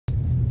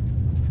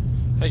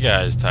Hey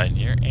guys, Titan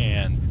here,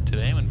 and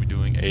today I'm going to be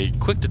doing a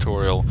quick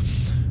tutorial.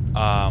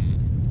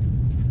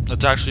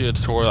 It's actually a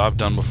tutorial I've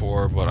done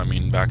before, but I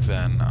mean back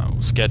then it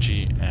was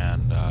sketchy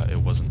and it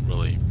wasn't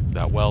really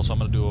that well, so I'm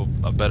going to do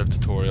a better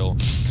tutorial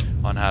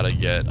on how to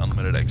get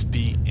unlimited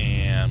XP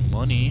and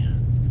money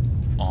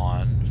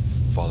on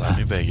Fallout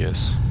New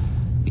Vegas.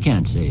 I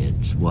can't say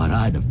it's what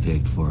I'd have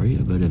picked for you,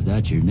 but if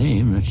that's your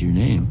name, that's your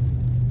name.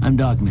 I'm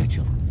Doc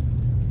Mitchell.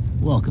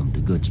 Welcome to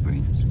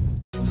Goodsprings.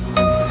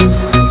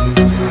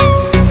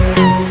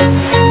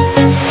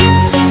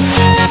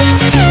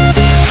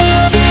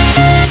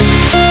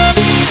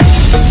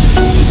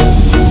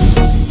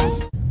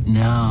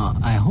 Now,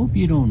 I hope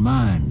you don't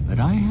mind, but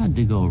I had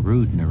to go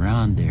rooting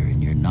around there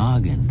in your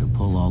noggin to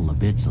pull all the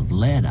bits of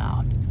lead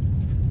out.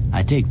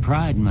 I take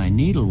pride in my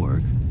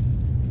needlework,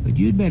 but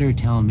you'd better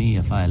tell me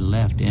if I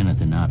left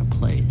anything out of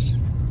place.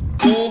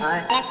 We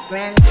are best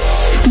friends.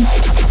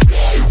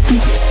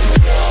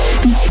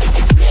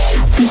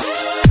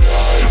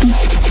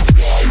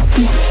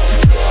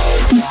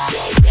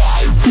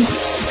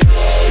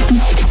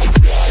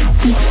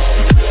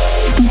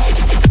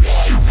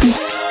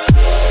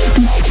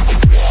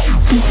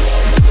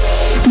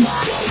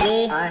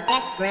 We are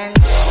best friends.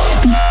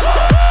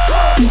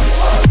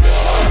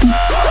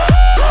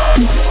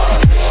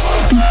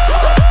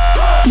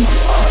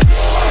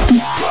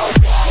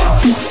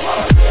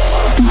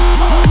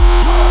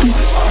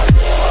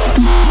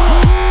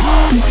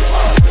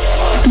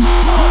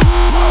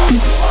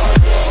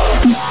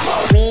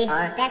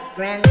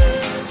 We are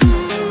best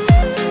friends.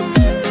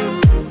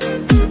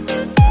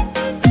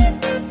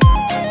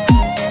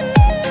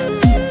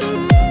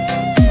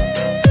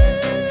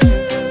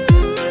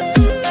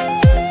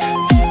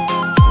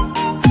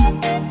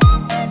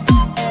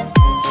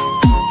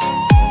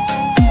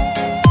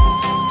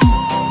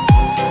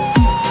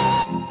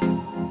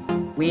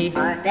 We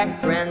are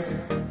best friends.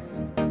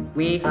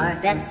 We are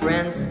best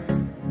friends.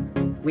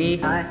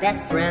 We are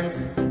best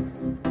friends.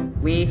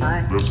 We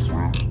are best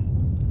friends.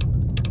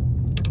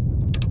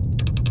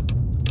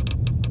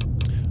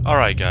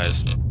 Alright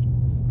guys,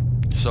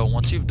 so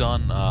once you've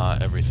done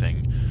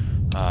everything,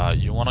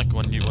 you want to,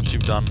 once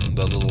you've done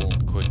the little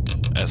quick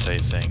essay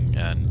thing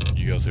and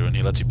you go through and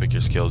he lets you pick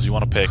your skills, you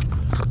want to pick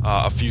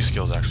a few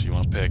skills actually. You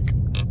want to pick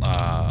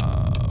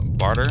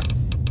barter,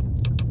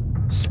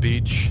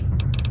 speech,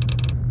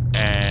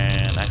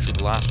 and actually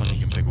the last one you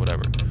can pick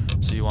whatever.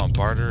 So you want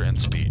barter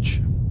and speech,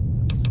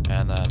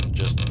 and then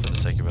just for the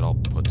sake of it I'll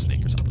put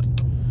sneak or something,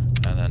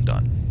 and then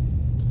done.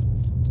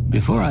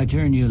 Before I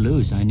turn you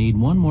loose, I need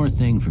one more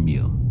thing from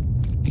you.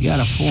 I got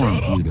a form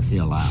for you to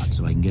fill out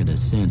so I can get a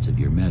sense of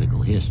your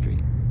medical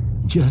history.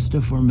 Just a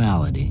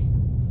formality.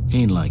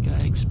 Ain't like I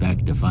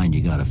expect to find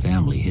you got a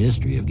family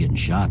history of getting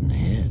shot in the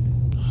head.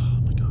 Oh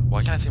my god.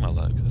 Why can't I see my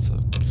legs? That's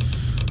a...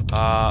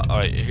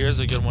 alright, here's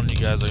a good one you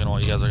guys are gonna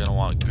want. You guys are gonna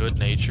want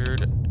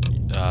good-natured.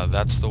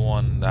 That's the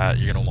one that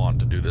you're gonna want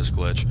to do this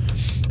glitch.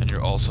 And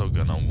you're also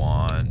gonna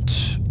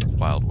want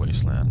Wild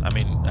Wasteland. I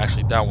mean,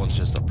 actually, that one's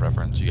just a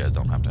preference. You guys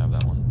don't have to have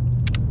that one.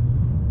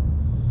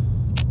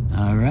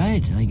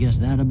 Alright, I guess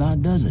that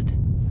about does it.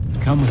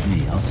 Come with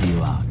me, I'll see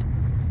you out.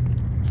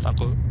 Not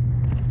cool.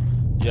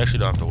 You actually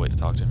don't have to wait to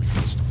talk to him. You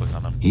can just click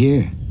on him.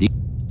 Here,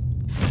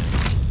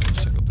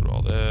 Just go through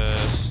all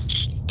this.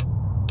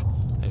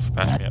 Thanks for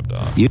patching me up,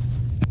 dog.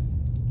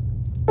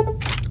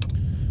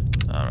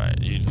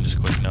 Alright, you can just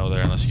click no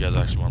there unless you guys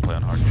actually want to play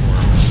on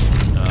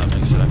hardcore.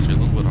 Makes it actually a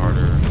little bit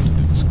harder to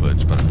do this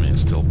glitch, but I mean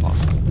it's still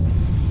possible.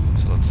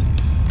 So let's see.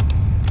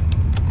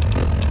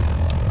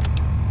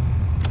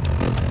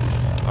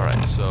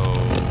 Alright, so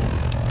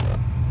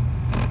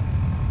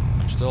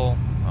I'm still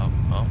okay,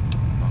 hold on.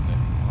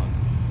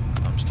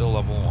 I'm still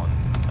level 1.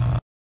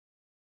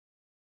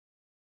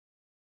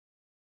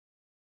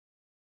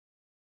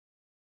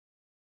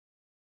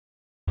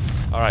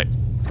 Alright.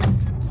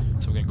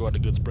 So we're gonna go out to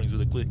Goodsprings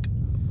with a click.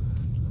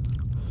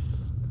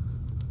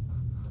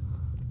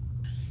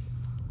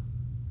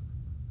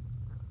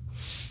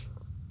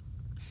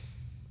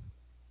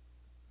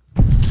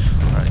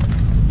 Alright.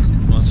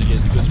 Once you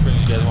get to Goodsprings,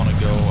 you guys want to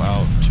go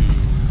out to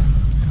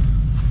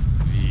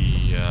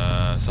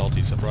the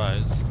Salty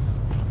Surprise.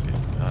 Okay.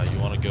 You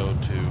want to go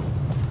to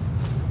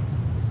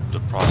the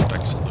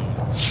Prospect Saloon.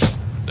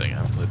 Dang, I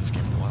haven't played this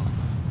game in a while.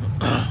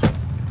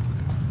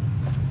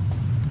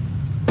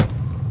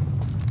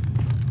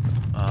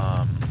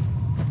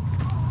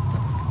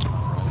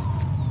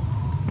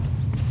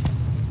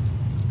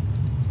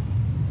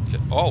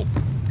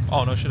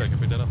 Oh no shit, I can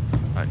pick that up.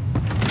 Alright.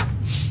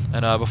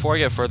 And before I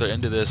get further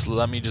into this,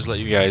 let me just let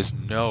you guys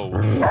know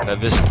that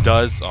this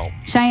does... Oh.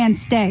 Cheyenne,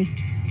 stay.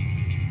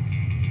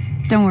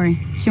 Don't worry,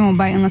 she won't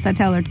bite unless I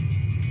tell her.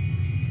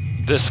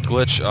 This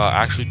glitch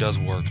actually does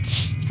work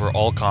for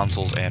all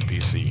consoles and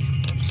PC.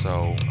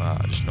 So,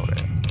 just know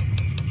that.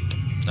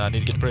 I need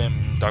to get the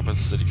Prim. Doc Mitchell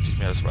said you can teach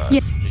me how to survive.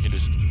 Yeah. You can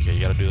just... Okay, you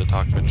gotta do the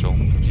Doc Mitchell.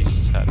 Teach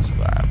us how to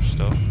survive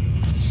stuff.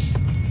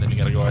 And then you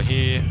gotta go out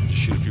here,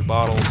 shoot a few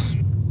bottles.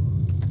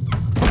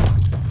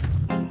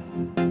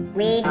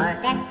 We are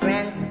best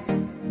friends.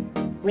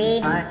 We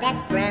are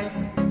best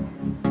friends.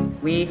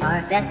 We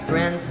are best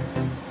friends.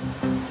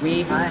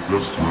 We are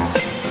best friends.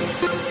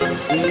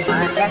 We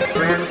are best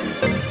friends.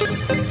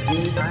 We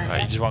are.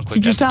 Alright, you just want to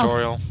Suit click end yourself.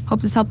 tutorial.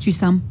 Hope this helped you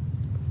some.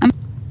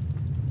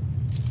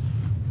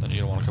 Then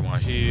you want to come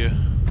out here.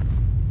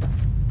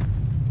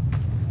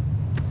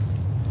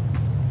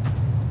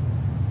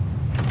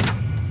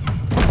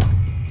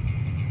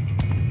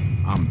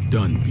 I'm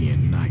done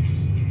being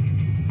nice.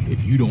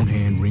 If you don't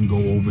hand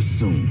Ringo over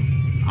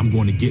soon, I'm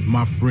going to get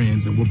my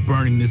friends and we're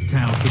burning this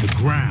town to the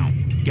ground.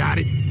 Got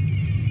it?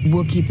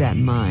 We'll keep that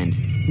in mind.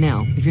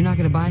 Now, if you're not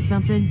gonna buy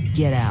something,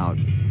 get out.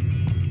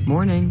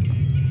 Morning.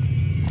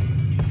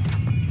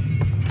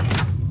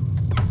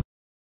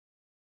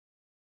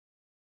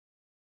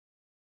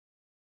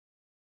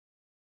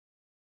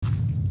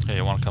 Hey,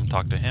 you want to come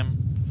talk to him?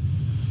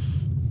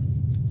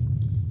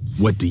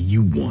 What do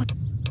you want?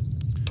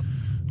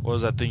 What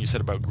was that thing you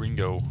said about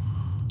Gringo?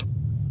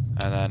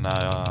 And then,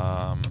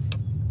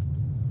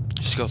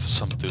 just go through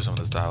some of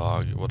this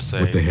dialogue. What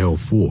say? What the hell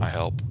for? I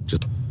help.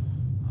 Just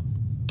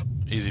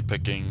Easy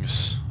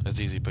pickings. It's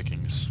easy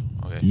pickings.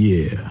 Okay.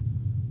 yeah.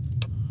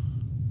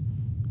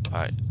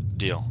 Alright,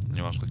 deal.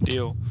 You want to click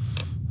deal?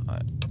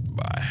 Alright,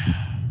 bye.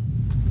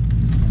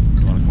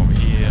 You want to come over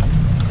here?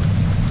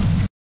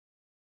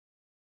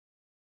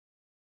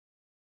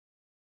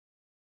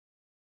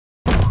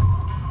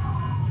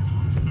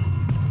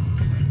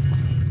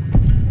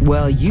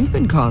 Well, you've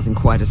been causing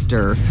quite a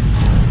stir.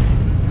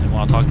 You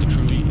want to talk to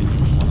Trudy, and you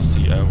just want to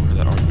see where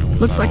that argument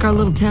was. Looks like our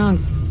little town.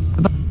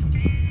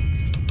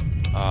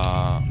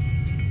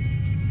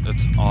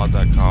 That's odd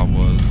that Cobb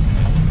was.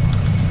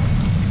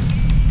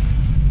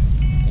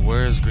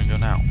 Where is Gringo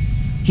now?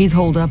 He's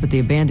holed up at the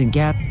abandoned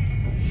gas.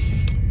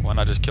 Why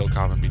not just kill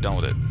Cobb and be done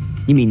with it?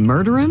 You mean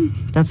murder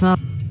him? That's not.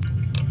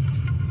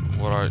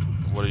 What are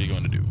you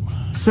going to do?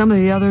 Some of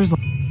the others.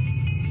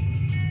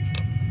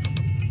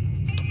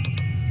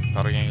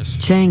 Powder Genghis?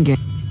 Chain gang.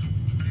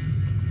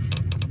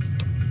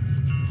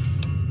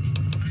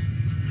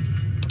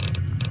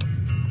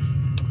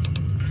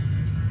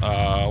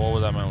 What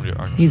was that man with your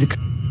argument? He's a.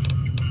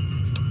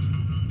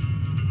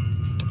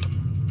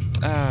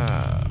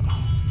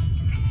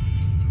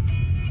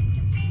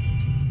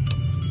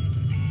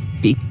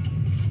 Be-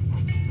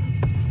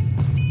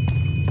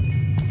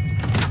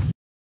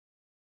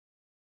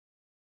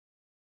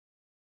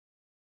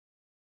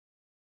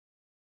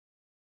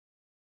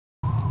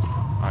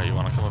 Alright, you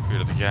want to come up here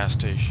to the gas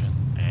station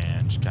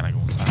and just kind of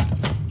go inside.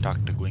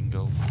 Talk to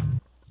Gringo.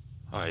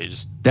 Alright, you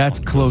just. That's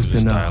wanna go close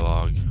through this enough.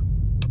 Dialogue.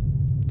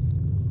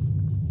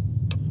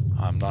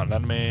 I'm not an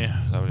enemy.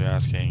 Is that what you're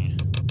asking?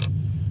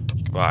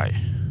 Goodbye.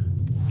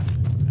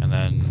 And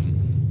then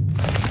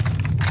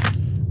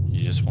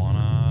you just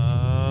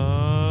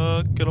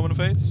wanna get him in the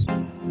face.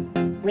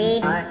 We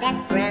are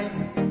best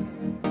friends.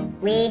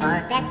 We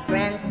are best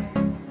friends.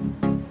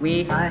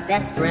 We are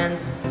best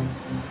friends.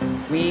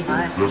 We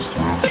are best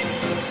friends.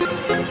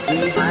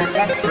 We are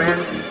best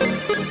friends.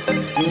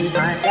 We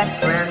are best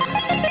friends.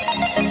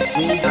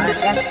 We are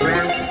best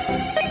friends.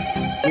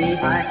 We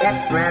are best friends. We are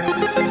best friends.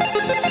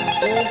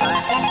 We are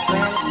best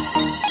friends.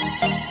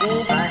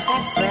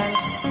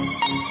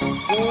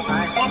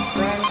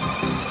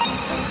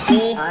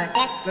 We are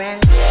best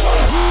friends. We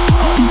are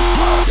best friends.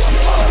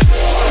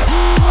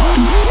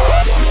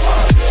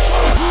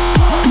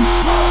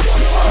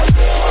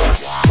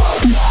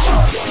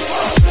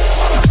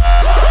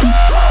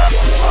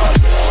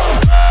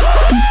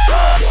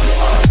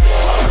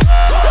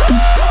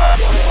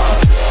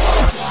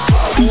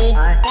 We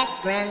are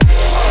best friends.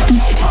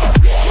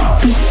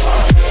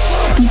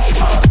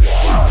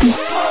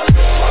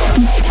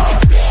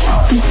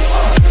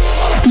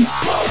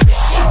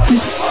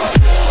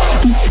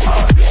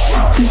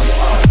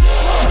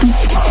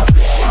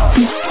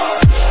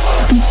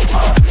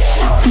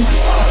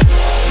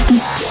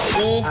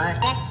 We are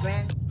best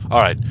friends.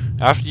 Alright,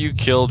 after you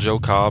kill Joe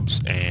Cobbs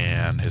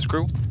and his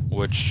crew,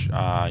 which you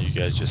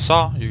guys just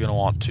saw, you're going to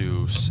want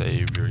to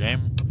save your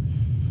game.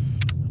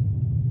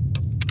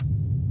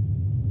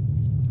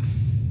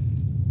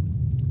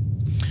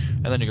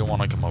 And then you're going to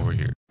want to come over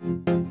here.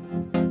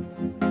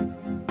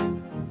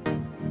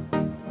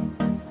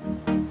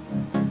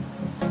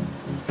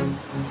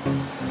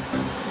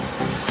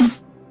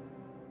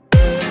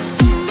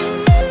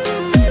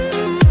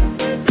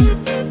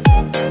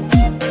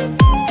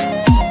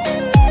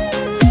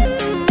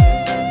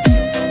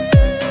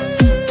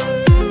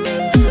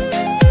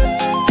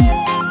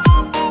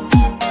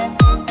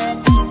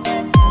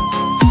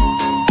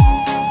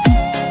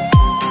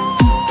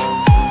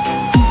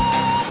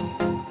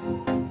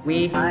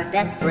 We are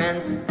best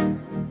friends.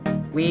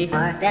 We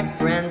are best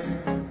friends.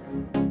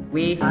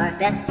 We are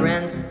best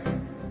friends.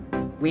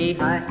 We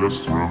are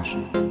best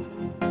friends.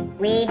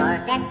 We are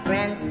best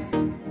friends.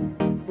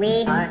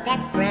 We are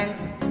best friends.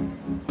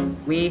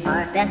 We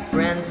are best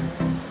friends.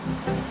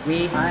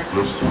 We are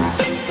best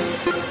friends.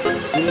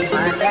 We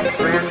are best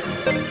friends.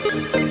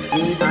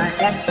 We are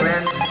best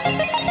friends.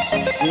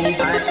 We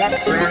are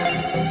best friends.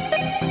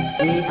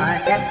 We are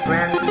best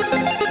friends.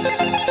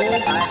 We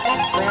are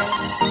best friends.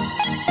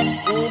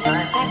 We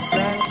are best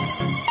friends.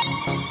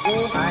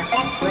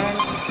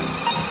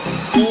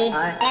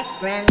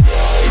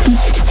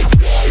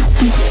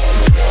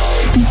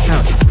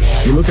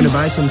 You looking to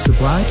buy some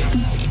supply?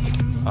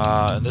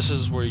 And this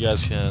is where you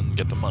guys can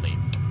get the money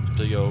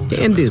to go.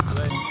 Can do.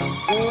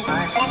 We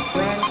are best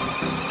friends.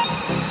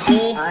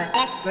 We are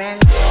best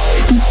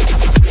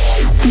friends.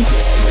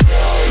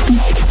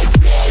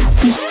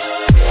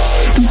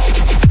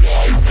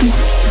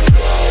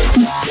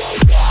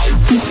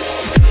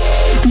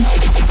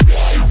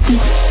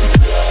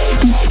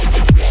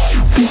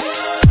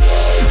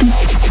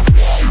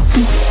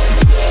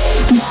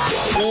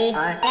 We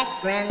are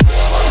best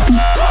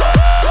friends.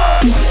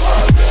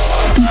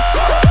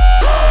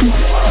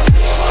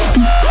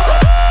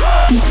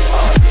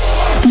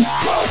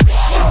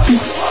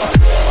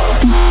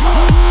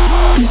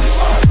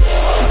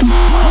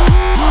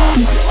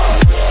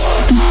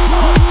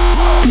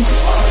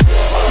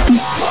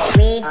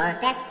 We are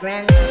best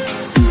friends.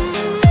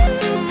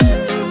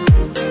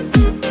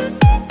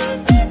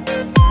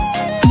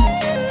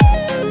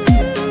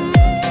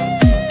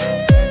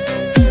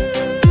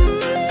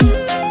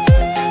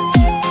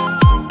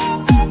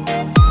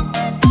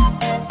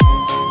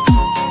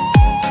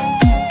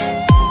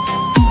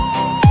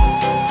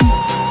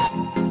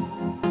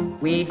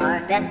 We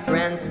are best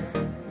friends.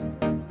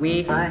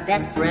 We are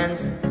best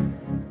friends.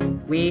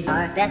 We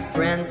are best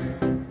friends.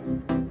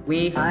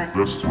 We are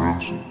best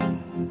friends.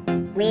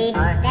 We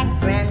are best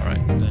friends.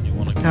 Alright, then you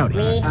want to go Howdy.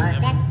 We back are to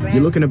him, best friends.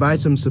 You looking to buy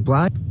some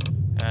supply?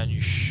 and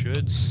you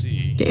should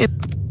see Can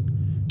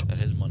that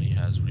his money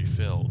has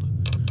refilled.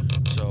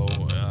 So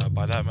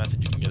by that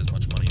method, you can get as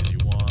much money as you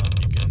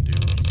want. You can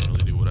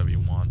really do whatever you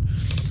want,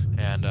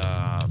 and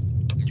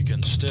you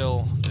can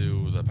still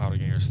do the powder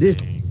gangers This-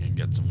 thing and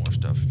get some more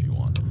stuff if you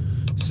want.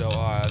 So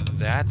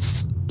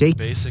that's Take-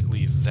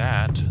 basically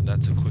that.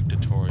 That's a quick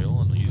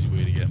tutorial and an easy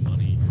way to get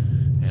money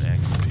and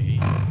XP.